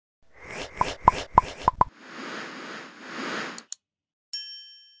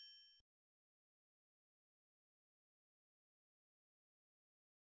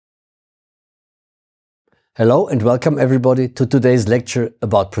Hello and welcome everybody to today's lecture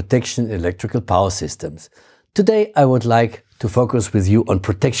about protection in electrical power systems. Today I would like to focus with you on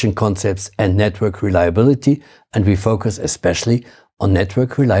protection concepts and network reliability, and we focus especially on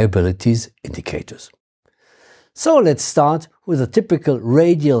network reliability's indicators. So let's start with a typical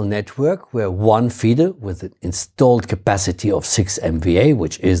radial network where one feeder with an installed capacity of 6 MVA,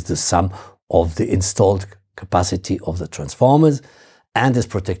 which is the sum of the installed capacity of the transformers, and is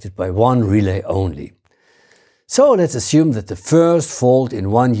protected by one relay only. So let's assume that the first fault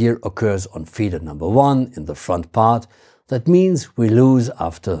in 1 year occurs on feeder number 1 in the front part. That means we lose,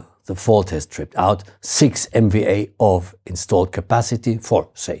 after the fault has tripped out, 6 MVA of installed capacity for,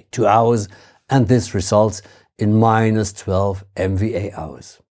 say, 2 hours, and this results in minus 12 MVA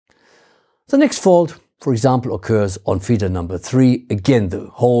hours. The next fault, for example, occurs on feeder number 3. Again, the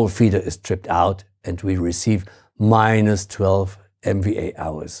whole feeder is tripped out and we receive minus 12 MVA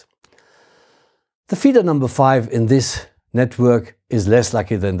hours. The feeder number 5 in this network is less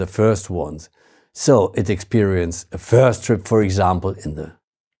lucky than the first ones. So it experienced a first trip, for example, in the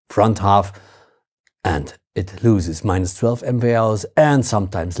front half, and it loses minus 12 MVA hours, and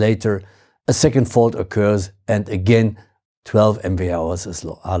sometimes later a second fault occurs and again 12 MVA hours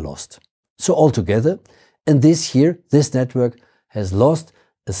are lost. So altogether, in this year, this network has lost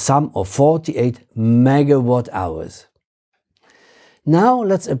a sum of 48 megawatt hours. Now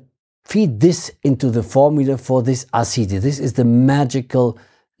let's feed this into the formula for this RCD. This is the magical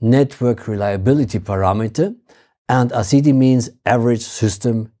network reliability parameter, and RCD means average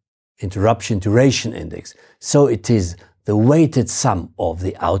system interruption duration index. So it is the weighted sum of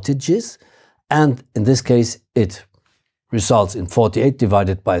the outages, and in this case it results in 48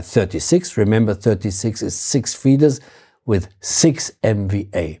 divided by 36. Remember, 36 is 6 feeders with 6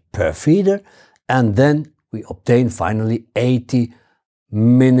 MVA per feeder, and then we obtain finally 80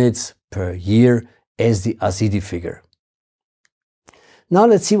 minutes per year as the RCD figure. Now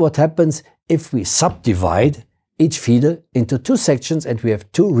let's see what happens if we subdivide each feeder into 2 sections and we have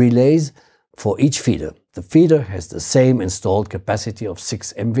 2 relays for each feeder. The feeder has the same installed capacity of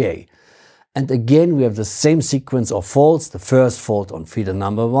 6 MVA. And again we have the same sequence of faults. The first fault on feeder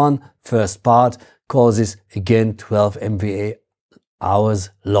number 1, first part, causes again 12 MVA hours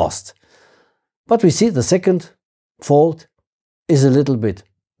lost. But we see the second fault is a little bit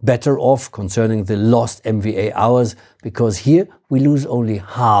better off concerning the lost MVA hours, because here we lose only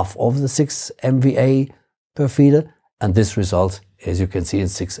half of the 6 MVA per feeder, and this results, as you can see, in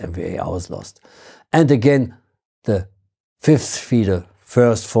 6 MVA hours lost. And again, the 5th feeder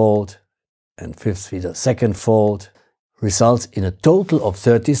first fault and 5th feeder second fault results in a total of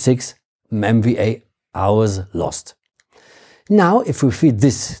 36 MVA hours lost. Now, if we feed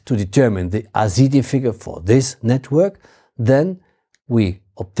this to determine the RCD figure for this network, then we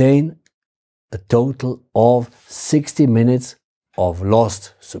obtain a total of 60 minutes of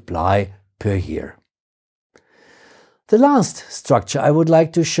lost supply per year. The last structure I would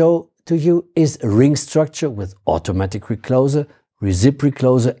like to show to you is a ring structure with automatic recloser, recip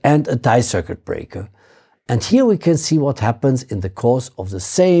recloser and a tie circuit breaker. And here we can see what happens in the course of the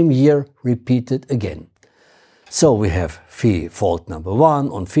same year repeated again. So we have fault number 1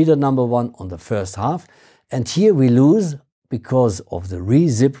 on feeder number 1 on the first half, and here we lose, because of the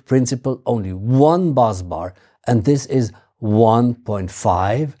recip principle, only 1 bus bar, and this is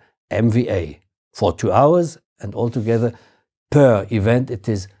 1.5 MVA for 2 hours, and altogether per event it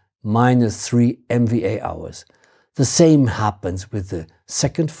is minus 3 MVA hours. The same happens with the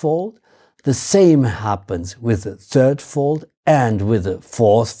second fault, the same happens with the third fault and with the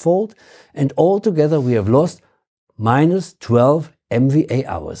fourth fault, and altogether we have lost minus 12 MVA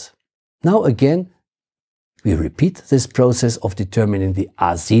hours. Now again, we repeat this process of determining the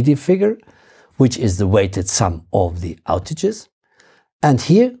RCD figure, which is the weighted sum of the outages. And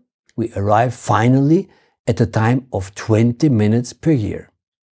here we arrive finally at a time of 20 minutes per year.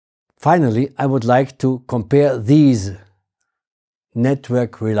 Finally, I would like to compare these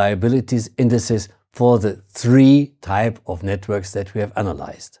network reliabilities indices for the 3 types of networks that we have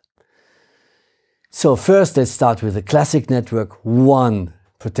analyzed. So first, let's start with the classic network, 1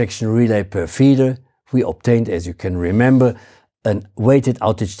 protection relay per feeder. We obtained, as you can remember, a weighted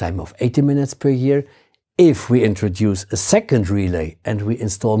outage time of 80 minutes per year. If we introduce a second relay and we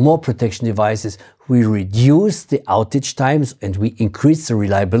install more protection devices, we reduce the outage times and we increase the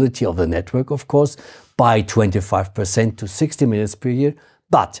reliability of the network, of course, by 25% to 60 minutes per year.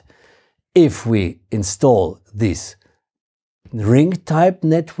 But if we install this ring type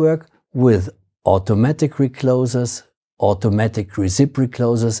network with automatic reclosers, automatic recip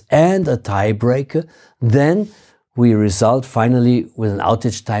reclosers and a tie breaker, then we result finally with an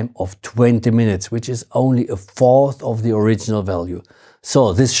outage time of 20 minutes, which is only a fourth of the original value.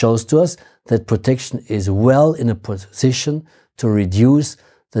 So this shows to us that protection is well in a position to reduce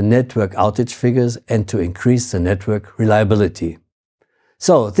the network outage figures and to increase the network reliability.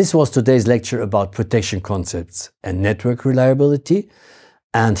 So this was today's lecture about protection concepts and network reliability.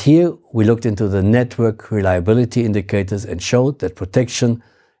 And here we looked into the network reliability indicators and showed that protection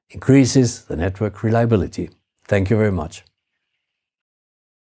increases the network reliability. Thank you very much.